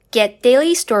Get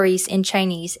daily stories in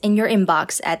Chinese in your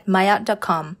inbox at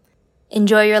maya.com.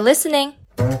 Enjoy your listening!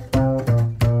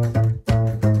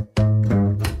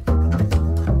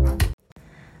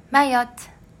 Mandarin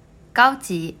高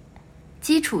级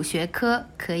基础学科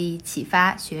可以启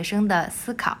发学生的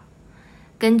思考。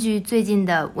根据最近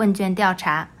的问卷调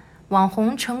查，网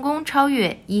红成功超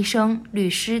越医生、律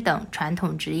师等传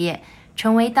统职业，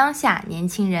成为当下年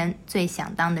轻人最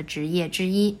想当的职业之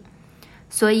一。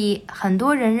所以很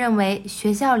多人认为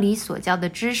学校里所教的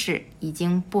知识已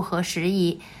经不合时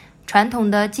宜，传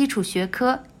统的基础学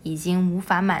科已经无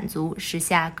法满足时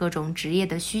下各种职业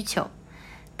的需求。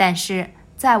但是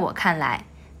在我看来，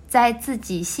在自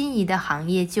己心仪的行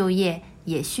业就业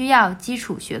也需要基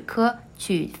础学科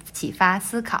去启发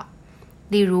思考。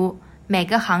例如每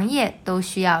个行业都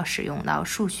需要使用到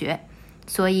数学，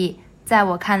所以在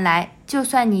我看来，就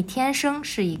算你天生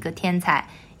是一个天才，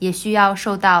也需要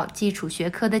受到基础学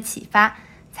科的启发，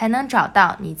才能找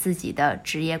到你自己的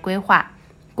职业规划，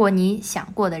过你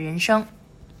想过的人生。